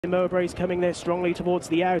Mowbray's coming there strongly towards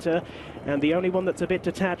the outer, and the only one that's a bit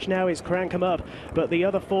detached now is Crank 'em Up, but the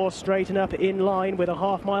other four straighten up in line with a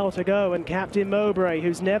half mile to go. And Captain Mowbray,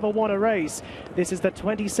 who's never won a race, this is the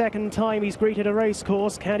 22nd time he's greeted a race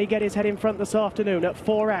course. Can he get his head in front this afternoon? At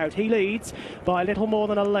 4 out, he leads by a little more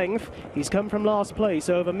than a length. He's come from last place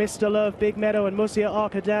over Mr. Love, Big Meadow and Musia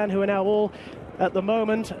Arkadan, who are now all at the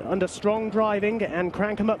moment under strong driving, and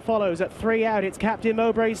Crank 'em Up follows at 3 out. It's Captain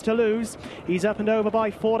Mowbray's to lose. He's up and over by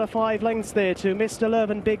 4 to 5 lengths there to Mr. Love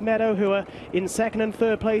and Big Meadow, who are in second and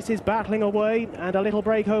third places battling away, and a little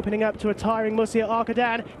break opening up to a tiring Musia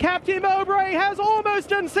Arkadan. Captain Mowbray has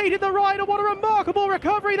almost unseated the rider. What a remarkable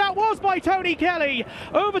recovery that was by Tony Kelly.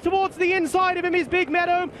 Over towards the inside of him is Big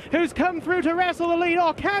Meadow, who's come through to wrestle the lead.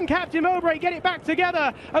 Or can Captain Mowbray get it back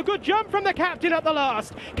together? A good jump from the captain at the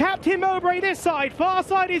last. Captain Mowbray this side. Far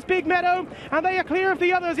side is Big Meadow, and they are clear of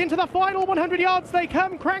the others. Into the final 100 yards they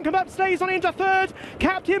come. Crank 'em Up stays on into third.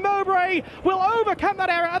 Captain Mowbray will overcome that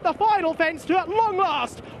error at the final fence to, at long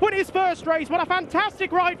last, win his first race. What a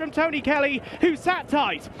fantastic ride from Tony Kelly, who sat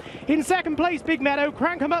tight. In second place, Big Meadow.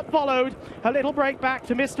 Crank 'em Up followed. A little break back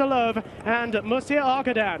to Mr. Love and Musia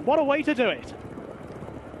Arkadan. What a way to do it.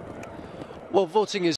 Well, voting is